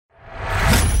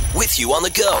with you on the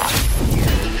go.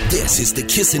 This is the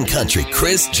Kissin' Country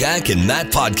Chris, Jack, and Matt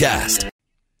podcast.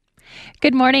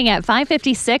 Good morning at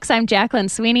 5:56. I'm Jacqueline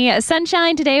Sweeney.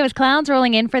 Sunshine today with clouds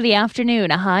rolling in for the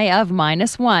afternoon, a high of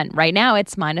 -1. Right now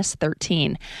it's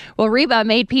 -13. Well, Reba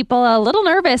made people a little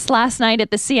nervous last night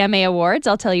at the CMA Awards.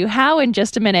 I'll tell you how in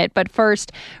just a minute. But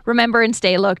first, Remembrance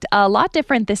Day looked a lot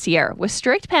different this year. With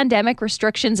strict pandemic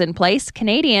restrictions in place,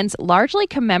 Canadians largely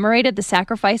commemorated the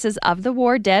sacrifices of the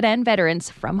war dead and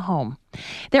veterans from home.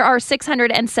 There are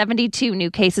 672 new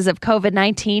cases of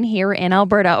COVID-19 here in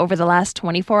Alberta over the last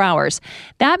 24 hours.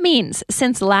 That means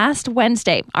since last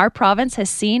Wednesday, our province has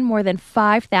seen more than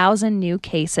 5,000 new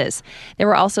cases. There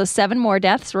were also 7 more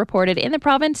deaths reported in the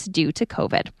province due to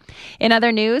COVID. In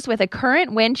other news, with a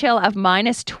current wind chill of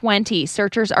 -20,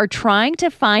 searchers are trying to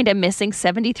find a missing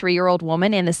 73-year-old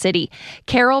woman in the city.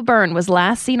 Carol Byrne was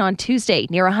last seen on Tuesday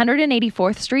near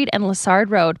 184th Street and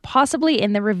Lessard Road, possibly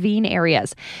in the Ravine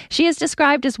areas. She is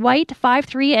described as white,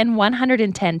 5'3", and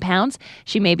 110 pounds.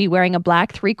 She may be wearing a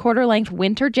black 3/4 length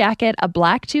winter jacket, a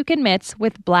black toque and mitts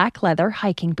with black leather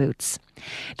hiking boots.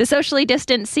 The socially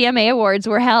distant CMA Awards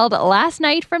were held last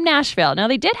night from Nashville. Now,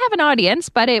 they did have an audience,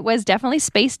 but it was definitely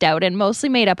spaced out and mostly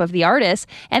made up of the artists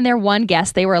and their one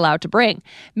guest they were allowed to bring.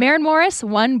 Maren Morris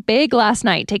won big last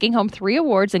night, taking home 3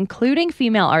 awards, including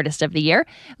Female Artist of the Year.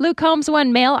 Luke Combs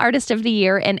won Male Artist of the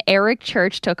Year, and Eric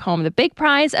Church took home the big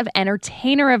prize of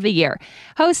Entertainer of the Year.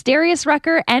 Host Darius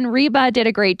Rucker and Reba did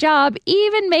a great job,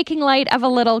 even making light of a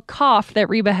little cough that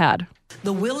Reba had.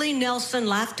 The Willie Nelson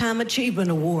Lifetime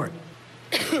Achievement Award.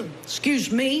 Excuse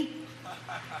me.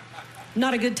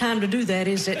 Not a good time to do that,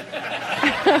 is it?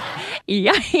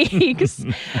 Yikes.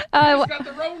 Got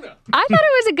the Rona. I thought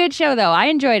it was a good show, though. I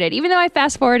enjoyed it, even though I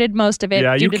fast-forwarded most of it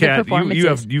due to the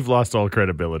performances. You've lost all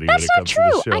credibility. That's when it not comes to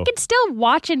true. this show. I could still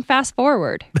watch and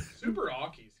fast-forward. Super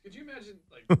Ockies. Could you imagine,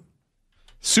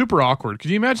 super awkward. Could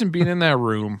you imagine being in that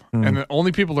room and the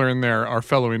only people that are in there are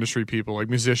fellow industry people, like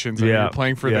musicians, and you're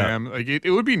playing for them? Like it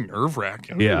would be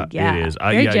nerve-wracking. Yeah, Yeah, it is.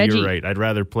 very judgy. You're right. I'd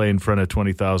rather play in front of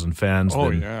 20,000 fans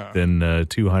than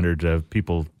 200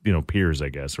 people, peers, I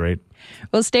guess, right?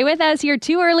 Well, stay with us. You're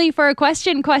too early for a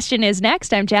question. Question is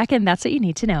next. I'm Jack, and that's what you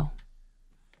need to know.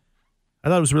 I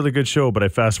thought it was a really good show, but I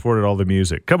fast-forwarded all the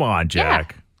music. Come on,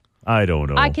 Jack. I don't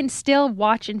know. I can still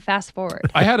watch and fast-forward.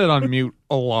 I had it on mute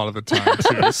a lot of the time,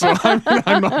 too, so I'm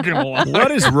not going to lie. What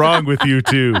is wrong with you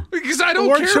two? Because I don't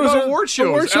care about award shows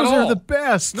Award shows at all. are the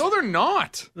best. No, they're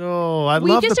not. Oh, I We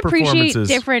love just the appreciate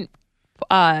performances.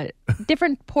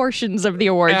 different portions of the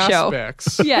award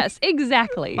Aspects. show. Yes,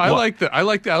 exactly. I like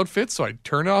the outfit, so I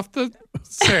turn off the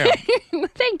sound.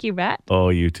 Thank you, Matt. Oh,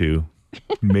 you two.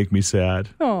 Make me sad.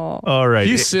 Oh. All right.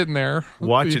 He's sitting there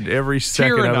watching every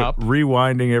second tearing of it, up.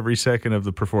 rewinding every second of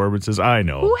the performances. I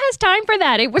know. Who has time for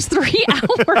that? It was 3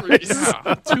 hours.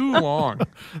 Yeah, too long.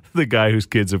 The guy whose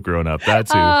kids have grown up.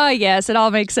 That's who. Yes, it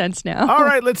all makes sense now. All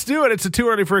right, let's do it. It's too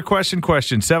early for a question.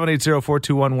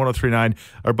 780-421-1039.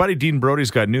 Our buddy Dean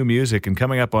Brody's got new music, and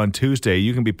coming up on Tuesday,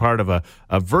 you can be part of a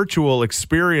virtual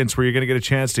experience where you're going to get a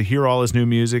chance to hear all his new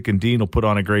music, and Dean will put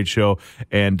on a great show.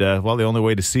 And, the only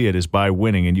way to see it is by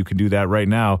winning, and you can do that right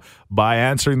now by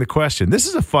answering the question. This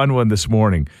is a fun one this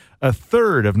morning. A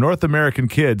third of North American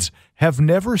kids have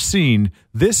never seen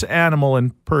this animal in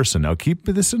person. Now, keep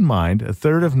this in mind. A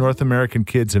third of North American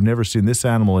kids have never seen this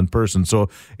animal in person. So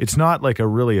it's not like a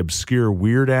really obscure,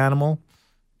 weird animal.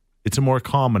 It's a more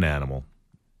common animal.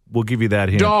 We'll give you that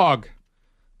hint. Dog.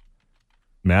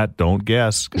 Matt, don't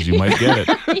guess because you might get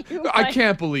it. I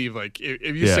can't believe,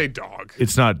 if you say dog.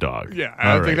 It's not dog. Yeah,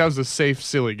 I think that was a safe,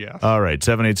 silly guess. All right,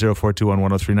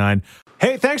 780-421-1039.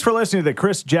 Hey, thanks for listening to the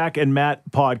Chris, Jack, and Matt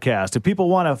podcast. If people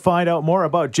want to find out more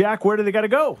about Jack, where do they got to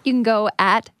go? You can go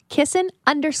at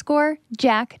Kissin_Jack,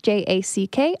 Jack,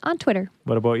 on Twitter.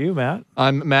 What about you, Matt?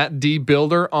 I'm Matt D.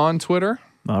 Builder on Twitter.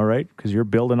 All right, because you're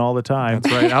building all the time.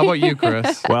 That's right. How about you,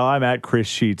 Chris? Well, I'm at Chris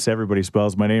Sheets. Everybody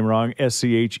spells my name wrong,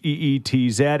 Scheetz.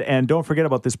 And don't forget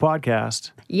about this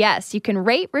podcast. Yes, you can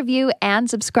rate, review, and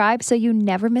subscribe so you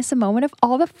never miss a moment of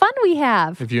all the fun we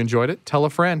have. If you enjoyed it, tell a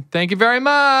friend. Thank you very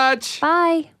much.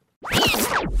 Bye.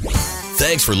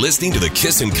 Thanks for listening to the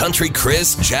Kissin' Country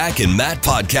Chris, Jack, and Matt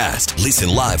podcast. Listen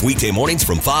live weekday mornings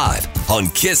from 5 on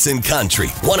Kissin' Country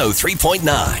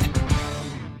 103.9.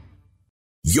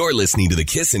 You're listening to the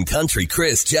Kissin' Country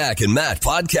Chris, Jack, and Matt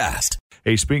podcast.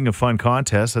 Hey, speaking of fun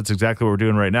contests, that's exactly what we're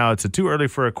doing right now. It's too early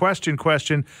for a question.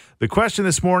 The question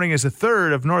this morning is a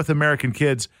third of North American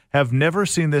kids have never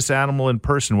seen this animal in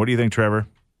person. What do you think, Trevor?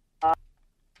 I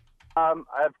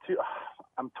have two.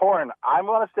 I'm torn. I'm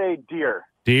going to say deer.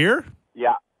 Deer?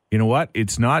 Yeah. You know what?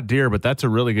 It's not deer, but that's a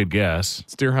really good guess.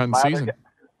 It's deer hunting season.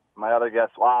 my other guess.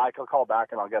 Well, I could call back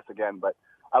and I'll guess again, but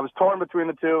I was torn between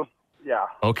the two. Yeah.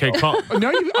 Okay, call.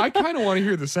 Now I kind of want to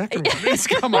hear the second one. It's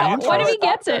come on. What if he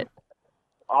gets it?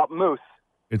 Moose.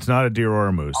 It's not a deer or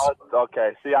a moose.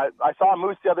 Okay. See, I saw a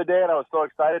moose the other day, and I was so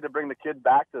excited to bring the kid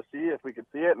back to see if we could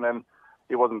see it, and then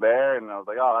he wasn't there, and I was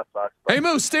like, oh, that sucks. But, hey,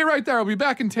 Moose, stay right there. I'll be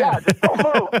back in 10. yeah, just don't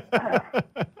move.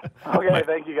 Okay,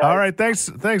 thank you, guys. All right, thanks,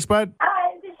 bud.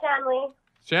 Hi, this is Shanley.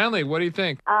 Shanley, what do you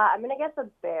think? I'm going to guess a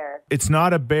bear. It's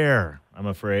not a bear, I'm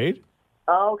afraid,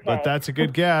 Okay. but that's a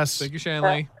good guess. Thank you,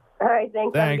 Shanley. All right,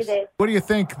 thanks. Have a Thanks. good day. What do you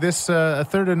think? This a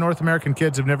third of North American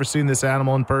kids have never seen this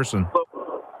animal in person.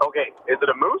 Okay, is it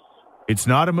a moose? It's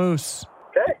not a moose.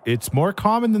 Okay. It's more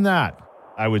common than that,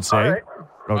 I would say. All right.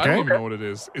 I Okay. don't even know what it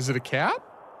is. Is it a cat?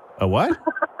 A what?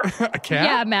 A cat?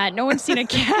 Yeah, Matt. No one's seen a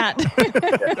cat.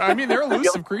 I mean, they're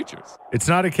elusive creatures. It's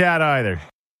not a cat either.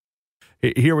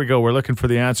 Here we go. We're looking for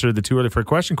the answer to the too early for a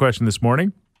question this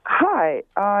morning. Hi,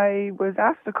 I was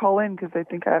asked to call in because I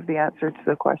think I have the answer to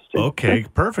the question. Okay,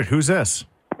 perfect. Who's this?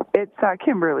 It's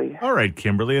Kimberly. All right,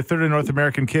 Kimberly. A third of North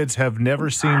American kids have never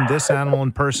seen this animal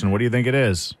in person. What do you think it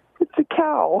is? It's a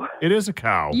cow. It is a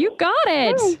cow. You got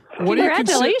it. What do you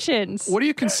Congratulations. What do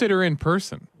you consider in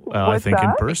person? Well, I What's think in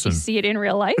that? person. You see it in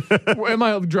real life? Am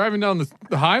I driving down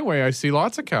the highway? I see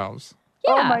lots of cows.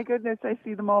 Yeah. Oh my goodness, I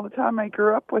see them all the time. I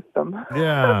grew up with them.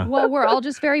 Yeah. Well, we're all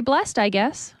just very blessed, I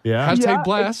guess. Yeah. Hashtag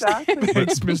blessed. Exactly.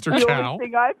 It's Mr. The Cow. only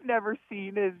thing I've never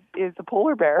seen is a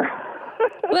polar bear.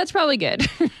 Well, that's probably good.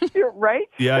 You're right?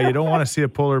 Yeah, you don't want to see a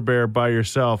polar bear by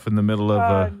yourself in the middle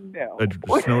of No.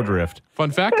 a snowdrift.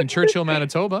 Fun fact, in Churchill,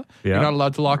 Manitoba, Yeah. you're not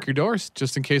allowed to lock your doors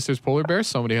just in case there's polar bears.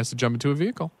 Somebody has to jump into a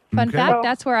vehicle. Fun Okay. fact,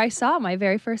 that's where I saw my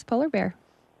very first polar bear.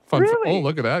 Really? Oh,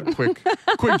 look at that.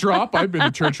 Quick drop. I've been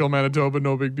to Churchill, Manitoba.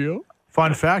 No big deal.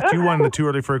 Fun fact, you won the too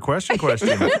early for a question.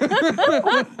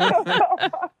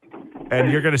 And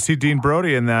you're going to see Dean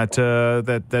Brody in that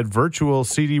virtual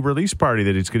CD release party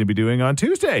that he's going to be doing on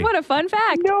Tuesday. What a fun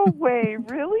fact. No way,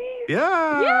 really?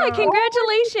 Yeah. Yeah,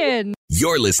 congratulations.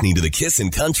 You're listening to the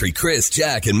Kissin' Country Chris,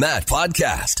 Jack, and Matt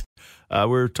podcast. We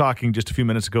were talking just a few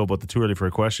minutes ago about the too early for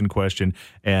a question,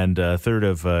 and a third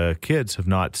of kids have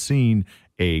not seen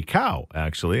a cow,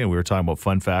 actually. And we were talking about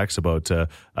fun facts about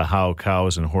how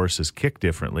cows and horses kick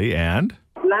differently. And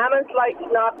llamas like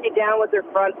to knock you down with their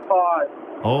front paws.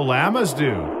 oh, llamas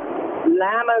do.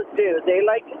 Llamas do. They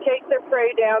like to take their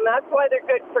prey down. That's why they're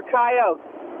good for coyotes.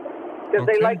 Because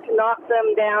Okay. they like to knock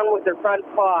them down with their front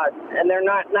paws. And they're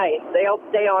not nice. They'll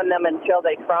stay on them until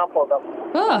they trample them.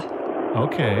 Oh,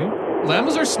 Okay.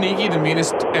 Llamas are sneaky, the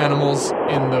meanest animals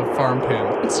in the farm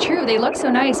pen. it's true. They look so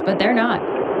nice, but they're not.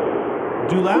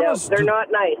 Do No, llamas? they're not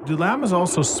nice. Do llamas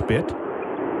also spit,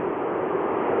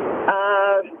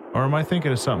 or am I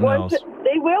thinking of something else?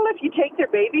 They will if you take their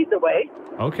babies away.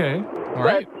 Okay. All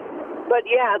right. But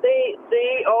yeah,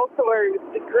 they also are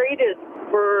the greatest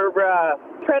for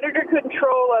predator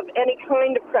control of any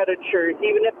kind of predators,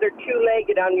 even if they're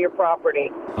two-legged on your property.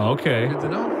 Okay. Good to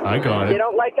know. I got They it.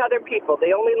 don't like other people.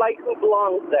 They only like who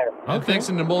belongs there. And thanks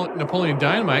to Napoleon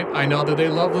Dynamite, I know that they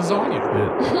love lasagna.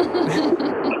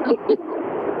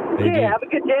 They Okay, do. have a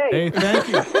good day. Hey, thank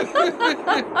you.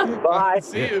 Bye.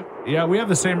 See you. Yeah, we have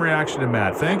the same reaction to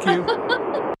Matt. Thank you.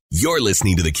 You're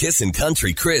listening to the Kissin'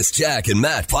 Country Chris, Jack, and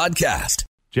Matt podcast.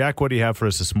 Jack, what do you have for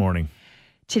us this morning?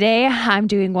 Today, I'm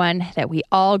doing one that we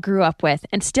all grew up with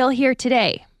and still hear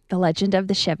today. The Legend of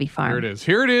the Chevy Farm. Here it is.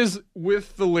 Here it is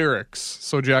with the lyrics,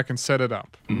 so Jack can set it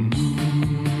up.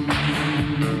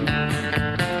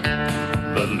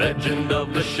 The legend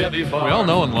of the Chevy Farm. We all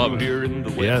know and love it. Here in the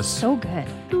West. Yes. So good.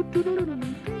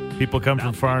 People come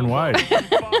from far and wide.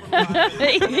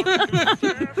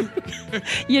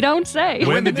 You don't say.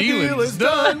 When the deal is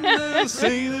done, they'll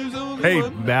say there's only Hey,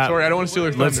 one. Matt. Sorry, I don't want to steal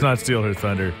her thunder. Let's not steal her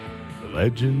thunder. The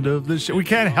legend of the We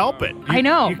can't help it. I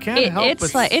know. You can't help it's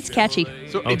it. like it's catchy.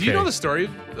 So, do you Okay. know the story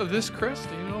of this, Chris?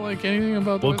 Do you know like anything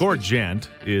about? Well, this? Gord Gent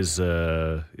is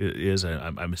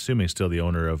I'm assuming still the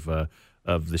owner of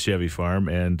the Chevy farm,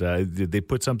 and they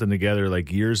put something together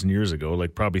like years and years ago,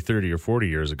 like probably 30 or 40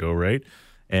 years ago, right?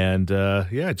 And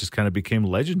it just kind of became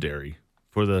legendary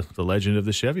for the legend of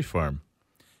the Chevy farm.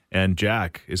 And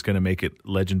Jack is going to make it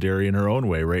legendary in her own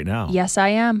way right now. Yes, I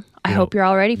am. I hope you're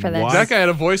all ready for this. why- That guy had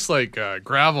a voice like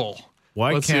gravel.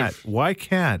 Why Let's see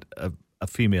can't if- a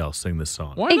female sing this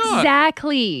song? Why not?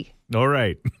 Exactly. All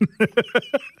right.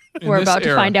 In We're this about to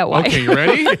era. find out why. Okay, you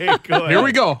ready? Okay, go ahead. Here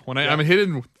we go. When I'm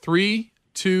hitting 3,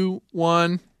 2,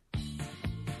 1.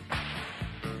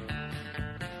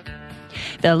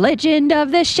 The Legend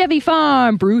of the Chevy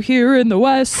Farm, brew here in the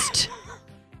West.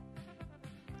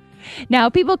 Now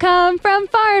people come from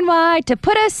far and wide to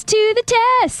put us to the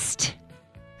test.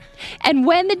 And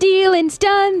when the dealing's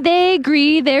done, they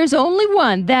agree there's only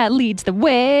one that leads the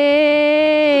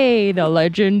way. The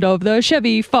legend of the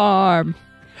Chevy farm.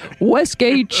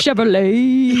 Westgate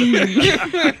Chevrolet.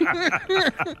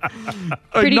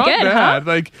 Pretty not good, bad. huh?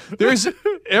 Like there's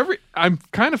I'm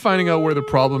kind of finding out where the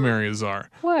problem areas are.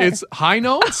 What? It's high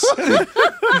notes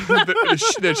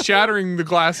that's shattering the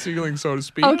glass ceiling, so to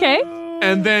speak. Okay.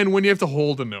 And then when you have to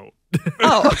hold a note.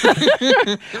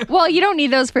 Oh. Well, you don't need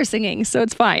those for singing, so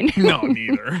it's fine. No,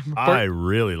 neither. I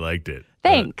really liked it.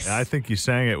 Thanks. I think you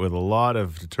sang it with a lot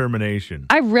of determination.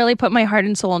 I really put my heart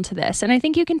and soul into this, and I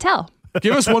think you can tell.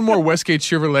 Give us one more Westgate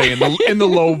Chevrolet in the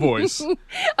low voice.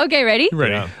 Okay, ready?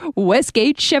 Ready. Yeah.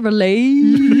 Westgate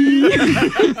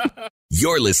Chevrolet.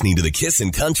 You're listening to the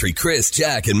Kissin' Country Chris,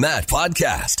 Jack, and Matt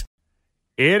podcast.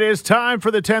 It is time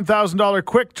for the $10,000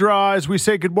 quick draw as we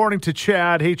say good morning to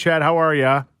Chad. Hey, Chad, how are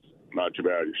ya? Not too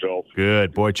bad. Yourself?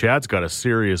 Good. Boy, Chad's got a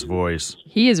serious voice.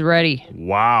 He is ready.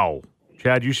 Wow.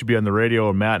 Chad, you should be on the radio,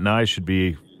 and Matt and I should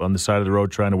be on the side of the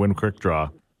road trying to win quick draw.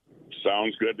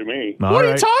 Sounds good to me. What are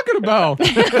you talking about?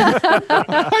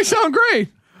 I sound great.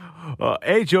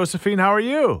 Hey, Josephine, how are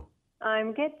you?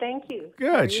 I'm good, thank you.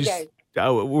 Good. How are you guys?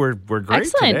 We're great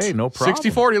Excellent. today. No problem.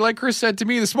 60-40, like Chris said to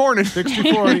me this morning.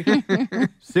 60-40.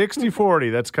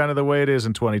 60-40. That's kind of the way it is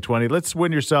in 2020. Let's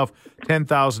win yourself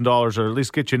 $10,000 or at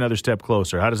least get you another step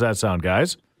closer. How does that sound,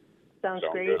 guys? Sounds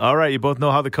great. good. All right. You both know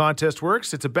how the contest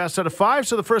works. It's a best out of 5,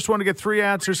 so the first one to get 3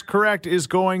 answers correct is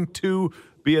going to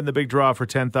be in the big draw for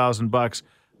 $10,000.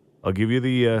 I'll give you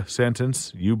the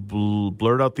sentence. You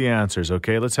blurt out the answers,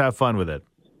 okay? Let's have fun with it.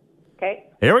 Okay.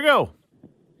 Here we go.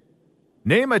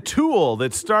 Name a tool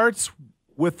that starts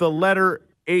with the letter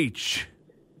H.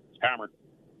 Hammer.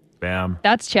 Bam.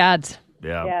 That's Chad's.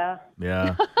 Yeah.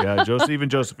 Yeah. Even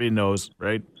Josephine knows,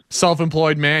 right?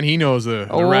 Self-employed man, he knows the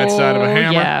right side of a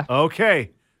hammer. Yeah.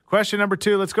 Okay. Question number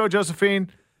 2. Let's go,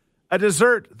 Josephine. A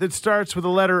dessert that starts with the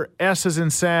letter S as in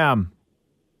Sam.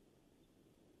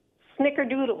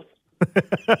 Snickerdoodles.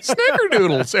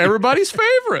 Snickerdoodles, everybody's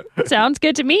favorite. Sounds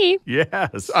good to me.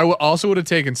 Yes. I also would have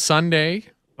taken Sundae,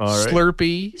 All right.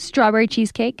 Slurpee, Strawberry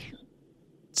cheesecake.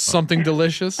 something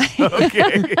delicious.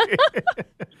 Okay.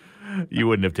 You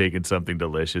wouldn't have taken something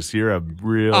delicious. You're a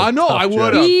real. No, tough I would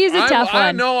judge. have. He's a tough I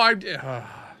one. know.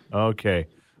 Okay.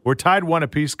 We're tied 1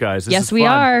 apiece, guys. This Yes, is we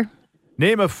fun. are.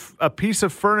 Name a piece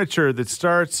of furniture that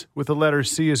starts with the letter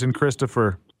C as in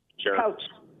Christopher. Chair. Couch.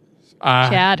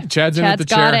 Chad's in with the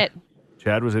got chair. it.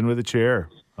 Chad was in with a chair.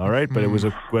 All right, but it was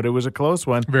a close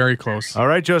one. Very close. All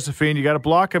right, Josephine, you got to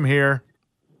block him here.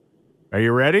 Are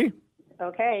you ready?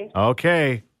 Okay.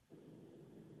 Okay.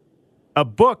 A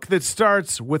book that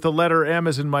starts with the letter M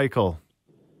as in Michael.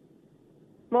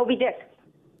 Moby Dick.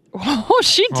 Oh,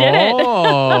 she did it.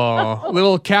 Oh,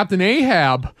 little Captain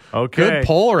Ahab. Okay. Good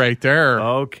pull right there.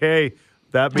 Okay.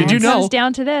 That means Did you It know comes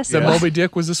down to this. that Moby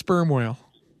Dick was a sperm whale?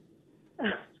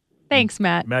 Thanks,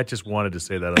 Matt. Matt just wanted to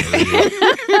say that on the radio.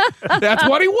 That's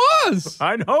what he was.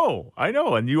 I know.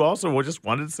 And you also just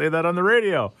wanted to say that on the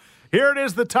radio. Here it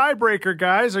is, the tiebreaker,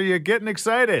 guys. Are you getting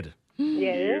excited?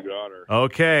 Yeah. You got her.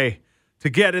 Okay. To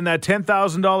get in that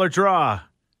 $10,000 draw,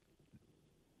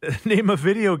 name a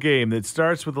video game that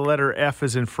starts with the letter F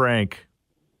as in Frank.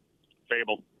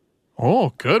 Fable.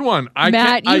 Oh, good one.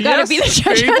 Matt, you gotta be the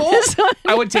judge on this one.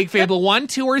 I would take Fable 1,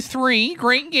 2, or 3.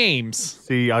 Great games.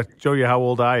 See, I'll show you how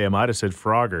old I am. I'd have said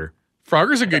Frogger.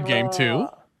 Frogger's a good game too.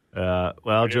 Well,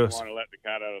 I didn't just want to let the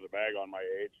cat out of the bag on my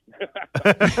age.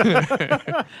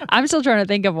 I'm still trying to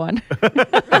think of one.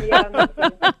 Yeah, me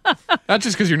too. Not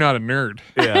just because you're not a nerd.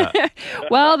 yeah.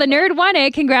 Well, the nerd won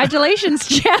it. Congratulations,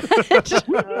 Chad.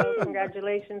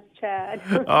 Congratulations, Chad.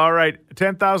 All right,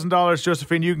 $10,000,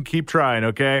 Josephine. You can keep trying.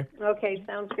 Okay. Okay,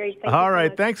 sounds great. Thank you All so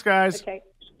right. much. Thanks, guys. Okay,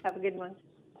 have a good one.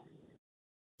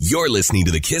 You're listening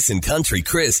to the Kissin' Country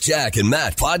Chris, Jack, and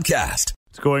Matt podcast.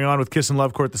 What's going on with Kiss and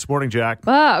Love Court this morning, Jack?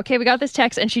 Oh, okay, we got this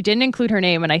text and she didn't include her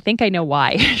name, and I think I know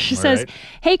why. She All says, right.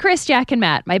 Hey, Chris, Jack, and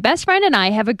Matt, my best friend and I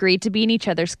have agreed to be in each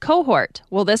other's cohort.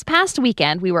 Well, this past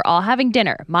weekend, we were all having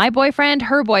dinner, my boyfriend,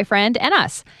 her boyfriend, and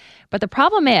us. But the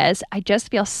problem is, I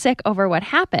just feel sick over what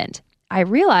happened. I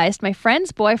realized my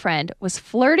friend's boyfriend was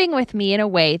flirting with me in a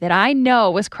way that I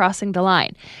know was crossing the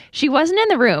line. She wasn't in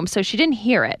the room, so she didn't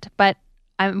hear it, but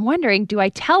I'm wondering, do I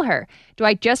tell her? Do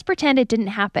I just pretend it didn't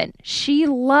happen? She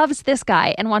loves this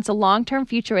guy and wants a long-term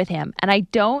future with him, and I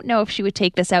don't know if she would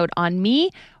take this out on me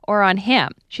or on him.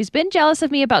 She's been jealous of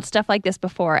me about stuff like this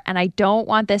before, and I don't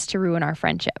want this to ruin our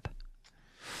friendship.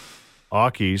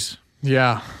 Aukies.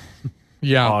 Yeah.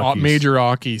 Yeah, Aukies. major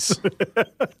Aukies.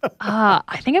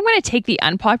 I think I'm going to take the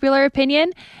unpopular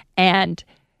opinion and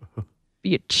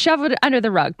you shove it under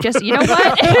the rug. Just, you know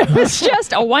what? It was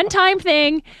just a one-time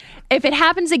thing. If it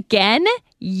happens again,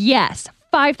 yes,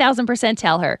 5,000%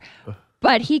 tell her.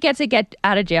 But he gets a get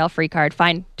out of jail free card.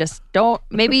 Fine. Just don't.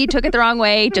 Maybe he took it the wrong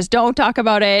way. Just don't talk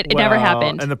about it. It never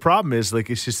happened. And the problem is,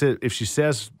 like, if she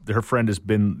says her friend has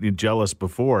been jealous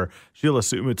before, she'll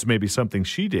assume it's maybe something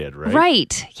she did, right?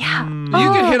 Right. Yeah.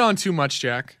 You get hit on too much,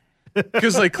 Jack.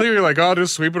 Because, like, clearly, like, I'll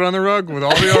just sweep it on the rug with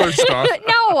all the other stuff.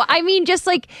 No, I mean, just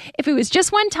like, if it was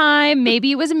just one time,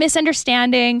 maybe it was a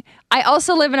misunderstanding. I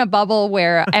also live in a bubble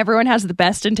where everyone has the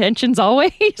best intentions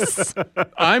always.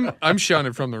 I'm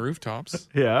shouting from the rooftops.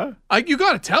 Yeah? You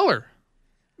got to tell her.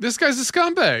 This guy's a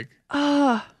scumbag.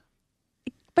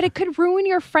 But it could ruin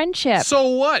your friendship. So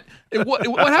what?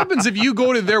 What happens if you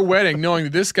go to their wedding knowing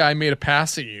that this guy made a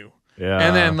pass at you? Yeah.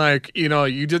 And then, like, you know,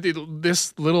 you did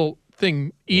this little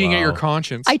thing eating at your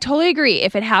conscience. I totally agree.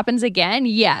 If it happens again,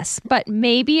 yes. But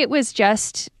maybe it was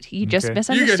just, you just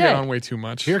misunderstood. You get hit on way too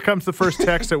much. Here comes the first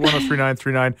text at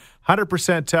 103939.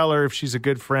 100% tell her if she's a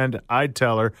good friend. I'd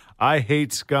tell her, I hate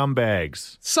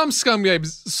scumbags. Some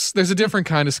scumbags, there's a different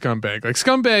kind of scumbag. Like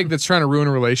scumbag that's trying to ruin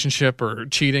a relationship or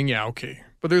cheating, yeah, okay.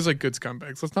 But there's like good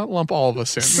scumbags. Let's not lump all of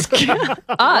us in.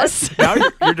 Us. Now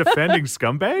you're defending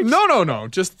scumbags? No.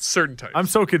 Just certain types. I'm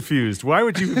so confused. Why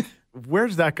would you...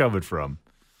 Where's that coming from?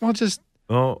 Well, just...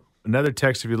 Oh, another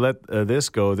text. If you let this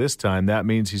go this time, that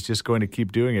means he's just going to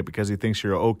keep doing it because he thinks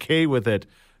you're okay with it.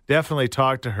 Definitely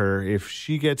talk to her. If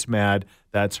she gets mad,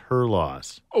 that's her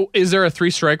loss. Oh, is there a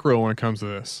 3-strike rule when it comes to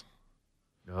this?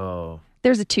 Oh.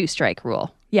 There's a 2-strike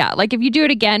rule. Yeah, like if you do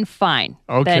it again, fine.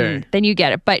 Okay. Then you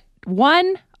get it. But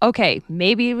 1, okay,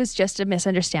 maybe it was just a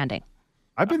misunderstanding.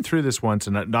 I've been through this once,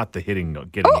 and not the getting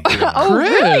hit on. Oh,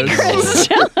 really, Chris?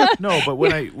 No, but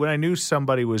when I knew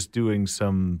somebody was doing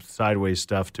some sideways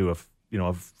stuff to a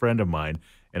friend of mine,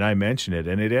 and I mentioned it,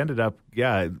 and it ended up,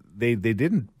 they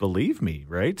didn't believe me,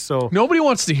 right? So nobody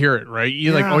wants to hear it, right?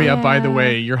 You're like, oh yeah, by the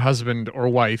way, your husband or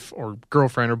wife or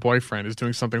girlfriend or boyfriend is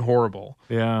doing something horrible.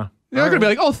 Yeah. They're not going to be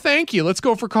like, oh, thank you. Let's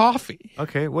go for coffee.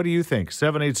 Okay, what do you think?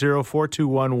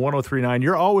 780-421-1039.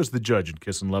 You're always the judge in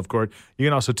Kiss and Love Court. You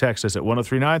can also text us at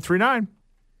 103939.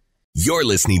 You're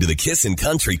listening to the Kiss and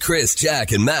Country Chris,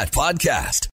 Jack, and Matt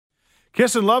podcast.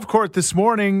 Kiss and Love Court this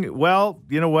morning. Well,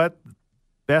 you know what?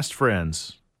 Best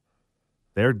friends.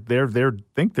 They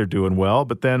think they're doing well,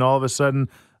 but then all of a sudden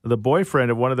the boyfriend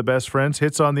of one of the best friends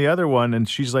hits on the other one, and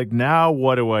she's like, now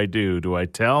what do I do? Do I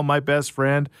tell my best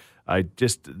friend?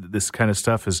 This kind of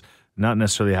stuff has not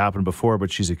necessarily happened before, but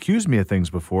she's accused me of things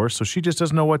before, so she just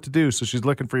doesn't know what to do. So she's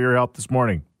looking for your help this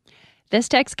morning. This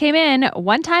text came in.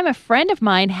 One time a friend of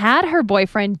mine had her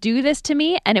boyfriend do this to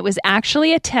me, and it was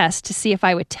actually a test to see if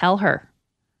I would tell her.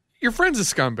 Your friend's a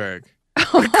scumbag.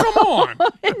 Like, come on.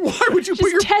 Why would you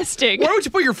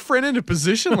put your friend in a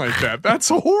position like that? That's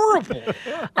horrible.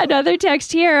 Another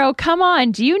text here. Oh, come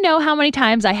on. Do you know how many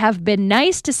times I have been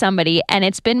nice to somebody and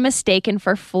it's been mistaken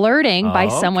for flirting by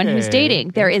someone who's dating?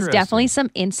 There is definitely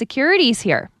some insecurities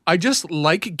here. I just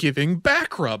like giving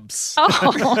back rubs.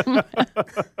 Oh.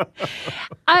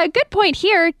 A good point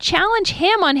here. Challenge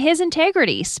him on his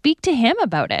integrity. Speak to him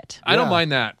about it. I don't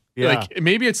mind that. Yeah. Like,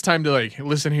 maybe it's time to, like,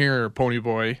 listen here, pony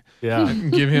boy. Yeah.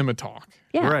 And give him a talk.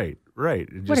 Yeah. Right.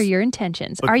 What are your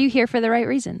intentions? Are you here for the right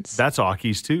reasons? That's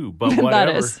Aukies too, but whatever. That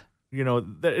is. You know,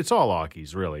 it's all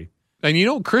Aukies, really. And you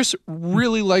know, Chris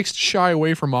really likes to shy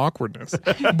away from awkwardness,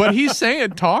 but he's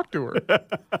saying talk to her.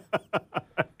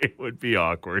 It would be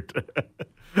awkward.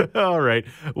 All right.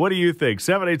 What do you think?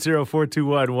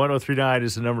 780-421-1039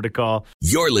 is the number to call.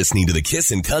 You're listening to the Kiss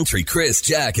and Country Chris,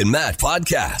 Jack, and Matt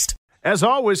podcast. As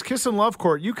always, Kiss and Love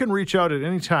Court, you can reach out at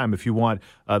any time if you want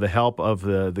the help of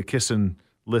the Kissin'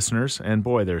 listeners. And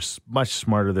boy, they're much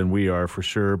smarter than we are, for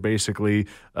sure. Basically,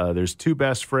 there's two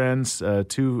best friends,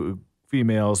 two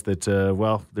females that,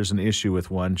 there's an issue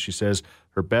with one. She says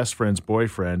her best friend's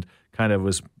boyfriend kind of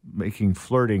was making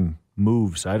flirting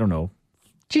moves. I don't know.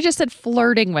 She just said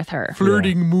flirting with her.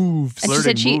 Flirting moves. And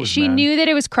flirting she said she moves, knew that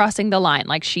it was crossing the line.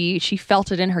 Like she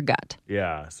felt it in her gut.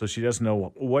 Yeah, so she doesn't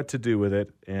know what to do with it,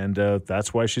 and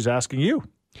that's why she's asking you.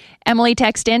 Emily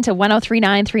texted in to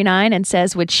 103939 and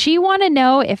says, would she want to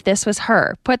know if this was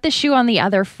her? Put the shoe on the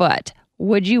other foot.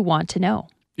 Would you want to know?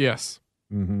 Yes.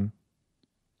 Mm-hmm.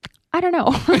 I don't know.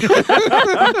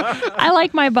 I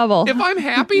like my bubble. If I'm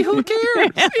happy, who cares?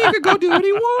 He can go do what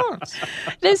he wants.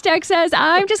 This text says,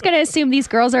 I'm just going to assume these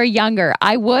girls are younger.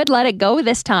 I would let it go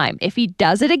this time. If he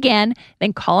does it again,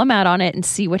 then call him out on it and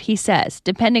see what he says.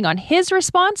 Depending on his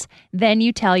response, then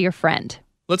you tell your friend.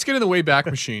 Let's get in the Wayback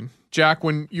Machine. Jack,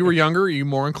 when you were younger, are you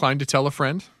more inclined to tell a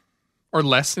friend? Or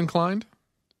less inclined?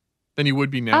 than you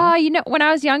would be now? When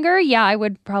I was younger, yeah, I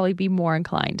would probably be more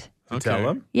inclined. To tell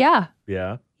him? Yeah.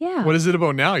 Yeah. Yeah. What is it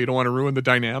about now? You don't want to ruin the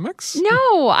dynamics?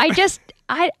 No, I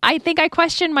think I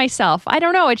question myself. I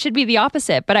don't know. It should be the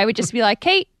opposite, but I would just be like,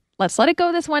 Kate, let's let it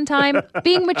go this one time,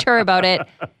 being mature about it.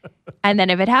 And then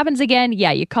if it happens again,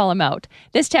 yeah, you call him out.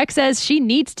 This text says she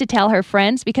needs to tell her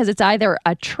friends because it's either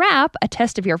a trap, a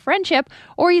test of your friendship,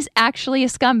 or he's actually a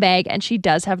scumbag and she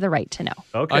does have the right to know.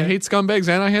 Okay. I hate scumbags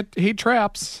and I hate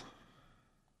traps.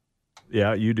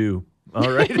 Yeah, you do. All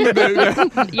right.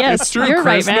 Yes, it's true. You're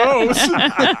Chris right, knows.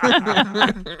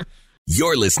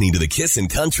 You're listening to the Kissin'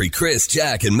 Country Chris,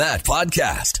 Jack, and Matt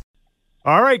podcast.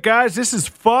 All right, guys, this is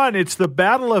fun. It's the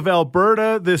Battle of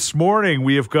Alberta this morning.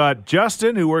 We have got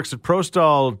Justin, who works at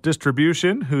ProStall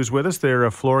Distribution, who's with us. They're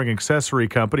a flooring accessory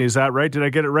company. Is that right? Did I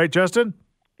get it right, Justin?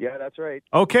 Yeah, that's right.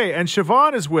 Okay, and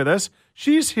Siobhan is with us.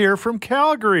 She's here from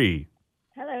Calgary.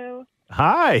 Hello.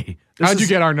 Hi. How'd you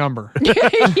get our number?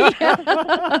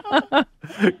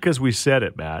 Because we said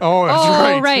it, Matt. Oh, that's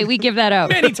right. Right. We give that out.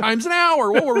 Many times an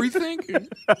hour. What were we thinking?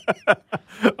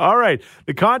 All right.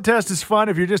 The contest is fun.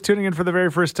 If you're just tuning in for the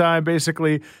very first time,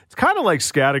 basically, it's kind of like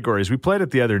categories. We played it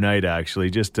the other night,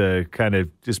 actually, just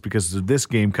because this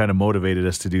game kind of motivated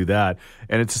us to do that.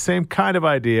 And it's the same kind of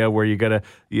idea where you gotta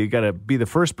be the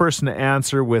first person to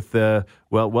answer with an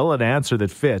answer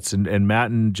that fits. And Matt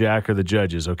and Jack are the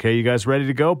judges. Okay, you guys ready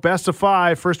to go? Best of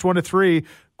 5. First one to 3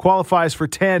 qualifies for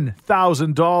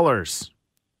 $10,000.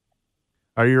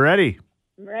 Are you ready?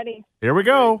 I'm ready. Here we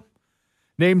go.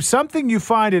 Name something you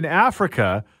find in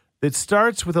Africa that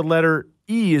starts with a letter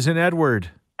E as in Edward.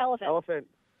 Elephant.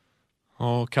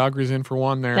 Oh, Calgary's in for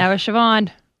one there. That was Siobhan.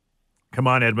 Come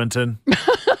on, Edmonton.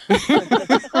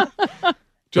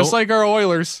 Just like our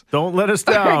Oilers. Don't let us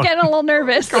down. We're getting a little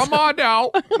nervous. Come on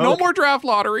now. No more draft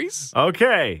lotteries.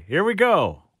 Okay, here we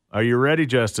go. Are you ready,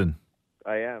 Justin?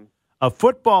 I am. A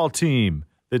football team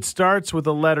that starts with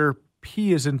a letter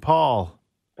P as in Paul.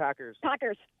 Packers.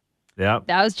 Yeah.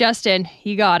 That was Justin.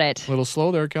 He got it. A little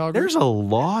slow there, Calgary. There's a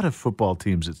lot of football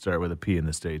teams that start with a P in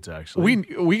the States, actually.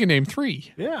 We can name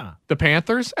 3. Yeah. The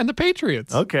Panthers and the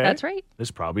Patriots. Okay. That's right.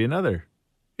 There's probably another.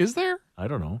 Is there? I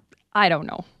don't know. I don't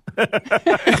know.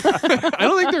 I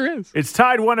don't think there is. It's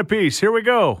tied 1 apiece. Here we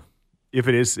go.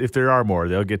 If there are more,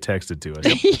 they'll get texted to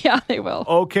us. Yeah, they will.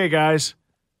 Okay, guys.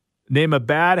 Name a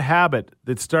bad habit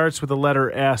that starts with the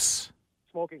letter S.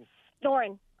 Smoking.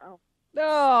 Snoring. Oh,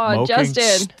 Smoking.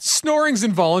 Justin. Snoring's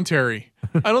involuntary.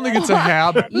 I don't think it's a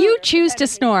habit. You choose to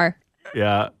snore.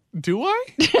 Yeah. Do I?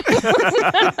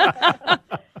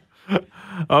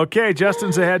 Okay,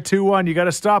 Justin's ahead 2-1. You got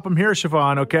to stop him here,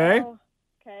 Siobhan, okay?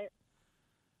 Okay.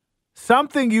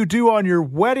 Something you do on your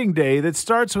wedding day that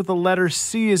starts with the letter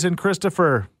C as in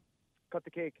Christopher. Cut the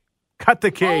cake. Cut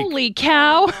the cake. Holy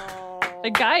cow.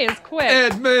 The guy is quick.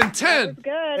 Edmonton.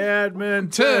 Good.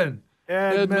 Edmonton.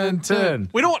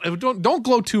 We don't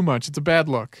glow too much. It's a bad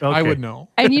look. Okay. I would know.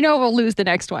 And we'll lose the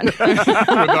next one.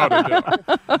 Without a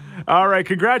doubt. All right.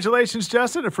 Congratulations,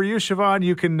 Justin. And for you, Siobhan,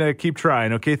 you can keep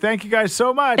trying. Okay. Thank you guys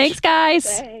so much. Thanks,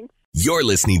 guys. Thanks. You're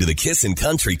listening to the Kissin'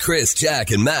 Country Chris, Jack,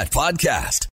 and Matt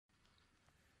podcast.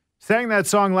 Sang that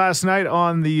song last night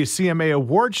on the CMA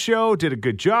Awards show. Did a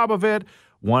good job of it.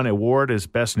 Won award as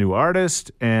Best New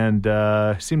Artist. And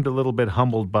seemed a little bit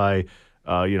humbled by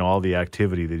all the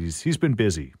activity that he's been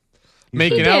busy.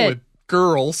 Making out with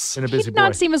girls. And a busy He did boy.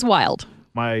 not seem as wild.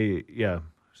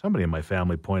 Somebody in my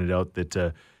family pointed out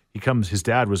that his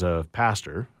dad was a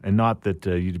pastor, and not that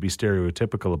you'd be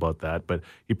stereotypical about that, but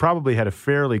he probably had a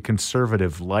fairly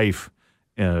conservative life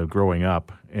growing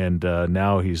up, and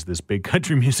now he's this big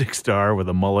country music star with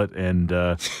a mullet, and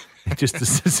just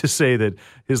to say that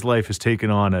his life has taken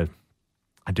on a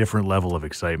different level of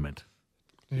excitement.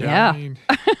 Yeah. I mean,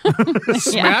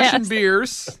 smashing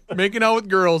beers, making out with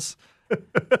girls.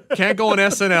 Can't go on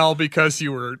SNL because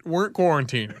you weren't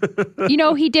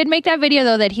quarantining. He did make that video,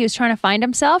 though, that he was trying to find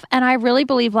himself. And I really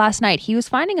believe last night he was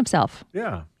finding himself.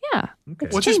 Yeah. Yeah. Okay.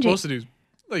 What's he supposed to do?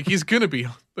 Like, he's going to be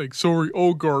like, sorry,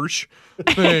 oh gosh,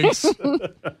 thanks.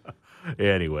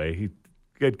 Anyway,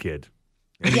 good kid.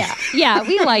 Yeah,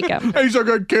 we like him. He's a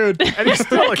good kid. And he's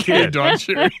still a kid. Don't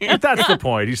you? That's the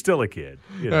point. He's still a kid.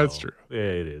 That's true. Yeah,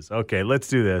 it is. Okay, let's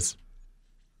do this.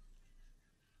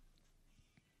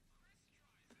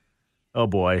 Oh,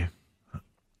 boy.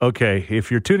 Okay, if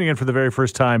you're tuning in for the very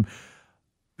first time,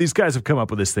 these guys have come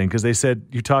up with this thing because they said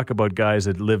you talk about guys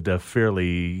that lived a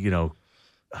fairly,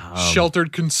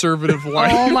 sheltered conservative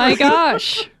life. Oh, my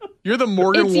gosh. You're the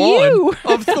Morgan It's Wallen you.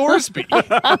 of Thorsby.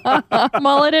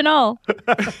 Mullet and all.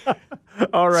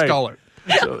 All right. Scholar.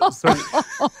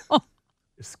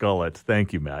 So Skullet.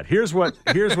 Thank you, Matt. Here's what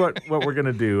we're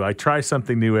gonna do. I try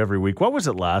something new every week. What was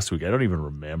it last week? I don't even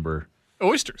remember.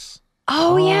 Oysters.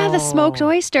 Oh yeah, the smoked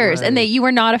oysters. right. And you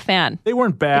were not a fan. They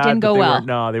weren't bad. It didn't go well.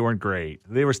 No, they weren't great.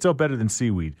 They were still better than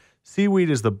seaweed. Seaweed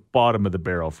is the bottom of the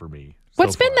barrel for me.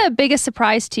 What's been the biggest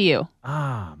surprise to you?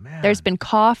 Ah, man. There's been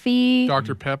coffee.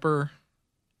 Dr. Pepper.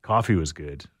 Coffee was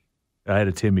good. I had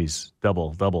a Timmy's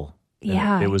double.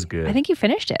 Yeah. It was good. I think you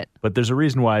finished it. But there's a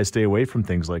reason why I stay away from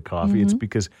things like coffee. It's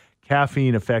because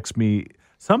caffeine affects me.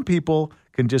 Some people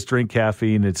can just drink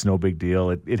caffeine. It's no big deal.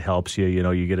 It helps you. You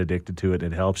know, you get addicted to it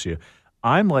and it helps you.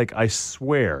 I'm like, I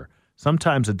swear,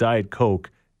 sometimes a Diet Coke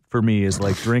for me is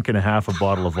like drinking a half a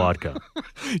bottle of vodka.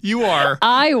 You are.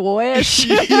 I wish.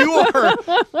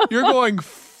 You're going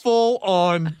full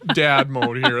on dad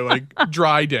mode here, like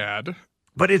dry dad.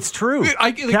 But it's true.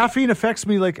 Caffeine affects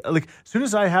me like as soon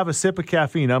as I have a sip of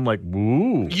caffeine, I'm like,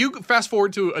 woo. You fast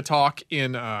forward to a talk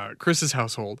in Chris's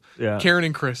household. Yeah. Karen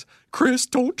and Chris. Chris,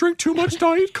 don't drink too much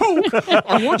Diet Coke.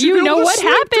 I want You to be know able to what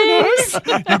sleep happens.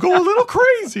 tonight. You go a little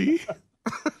crazy.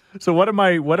 So what am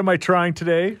I trying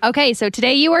today? Okay, so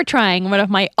today you are trying one of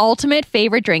my ultimate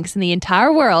favorite drinks in the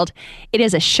entire world. It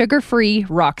is a sugar-free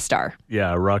Rockstar.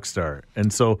 Yeah, Rockstar.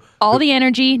 And so all the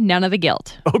energy, none of the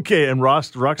guilt. Okay, and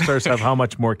Rockstars have how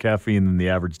much more caffeine than the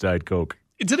average Diet Coke?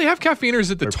 Do they have caffeine or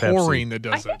is it the taurine that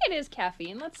does I it? think it is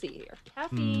caffeine. Let's see here.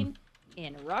 Caffeine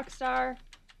in Rockstar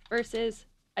versus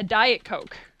a Diet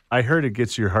Coke. I heard it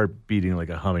gets your heart beating like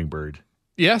a hummingbird.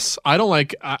 Yes, I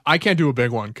can't do a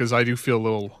big one because I do feel a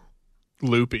little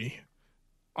loopy.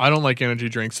 I don't like energy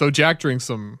drinks. So Jack drinks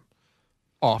them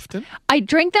often. I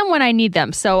drink them when I need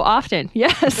them. So often.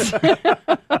 Yes.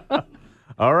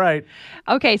 All right.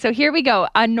 Okay, so here we go.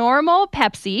 A normal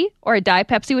Pepsi or a Diet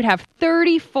Pepsi would have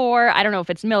 34, I don't know if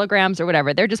it's milligrams or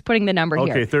whatever. They're just putting the number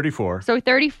here. Okay, 34. So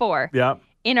 34. Yeah.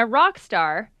 In a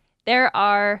Rockstar, there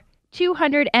are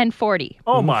 240.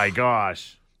 Oh my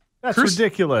gosh. That's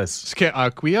ridiculous. Can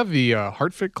we have the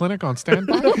HeartFit Clinic on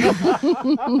standby?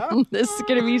 This is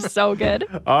going to be so good.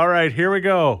 All right, here we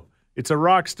go. It's a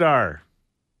Rockstar.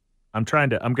 I'm going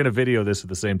to video this at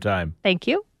the same time. Thank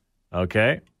you.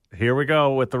 Okay, here we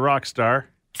go with the Rockstar.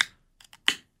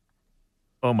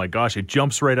 Oh my gosh, it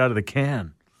jumps right out of the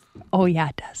can. Oh yeah,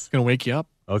 it does. It's going to wake you up.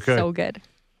 Okay. So good.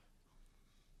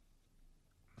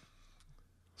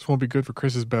 This won't be good for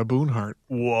Chris's baboon heart.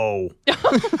 Whoa.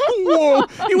 Whoa.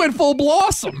 You went full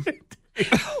blossom.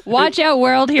 Watch out,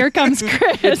 world. Here comes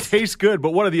Chris. It tastes good,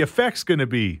 but what are the effects going to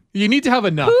be? You need to have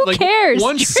enough. Who cares?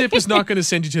 One sip is not going to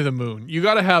send you to the moon. You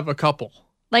got to have a couple.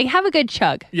 Like, have a good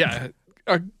chug. Yeah.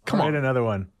 Come on. Another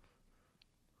one.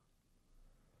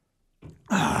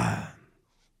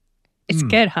 It's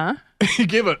good, huh? You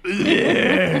give it.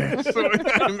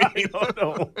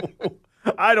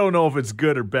 I don't know if it's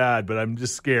good or bad, but I'm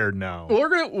just scared now.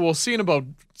 We'll see in about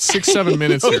 6-7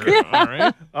 minutes here. All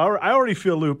right. I already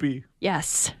feel loopy.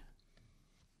 Yes.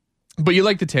 But you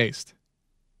like the taste.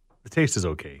 The taste is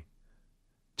okay.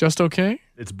 Just okay?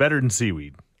 It's better than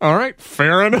seaweed. All right.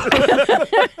 Fair enough.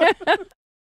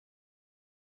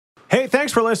 Hey,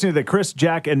 thanks for listening to the Chris,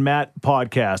 Jack, and Matt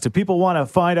podcast. If people want to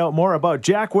find out more about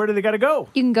Jack, where do they got to go?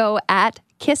 You can go at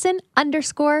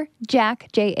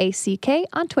kissin_Jack, Jack,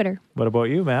 on Twitter. What about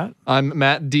you, Matt? I'm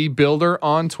Matt D. Builder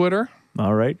on Twitter.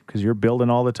 All right, because you're building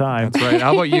all the time. That's right.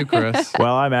 How about you, Chris?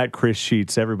 Well, I'm at Chris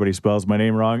Sheets. Everybody spells my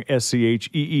name wrong,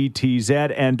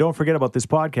 Scheetz. And don't forget about this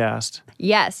podcast.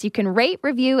 Yes, you can rate,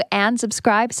 review, and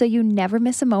subscribe so you never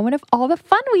miss a moment of all the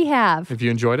fun we have. If you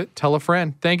enjoyed it, tell a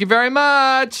friend. Thank you very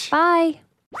much. Bye.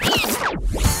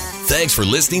 Thanks for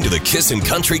listening to the Kissin'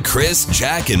 Country Chris,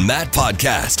 Jack, and Matt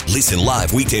podcast. Listen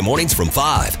live weekday mornings from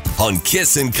 5 on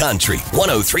Kissin' Country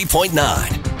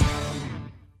 103.9.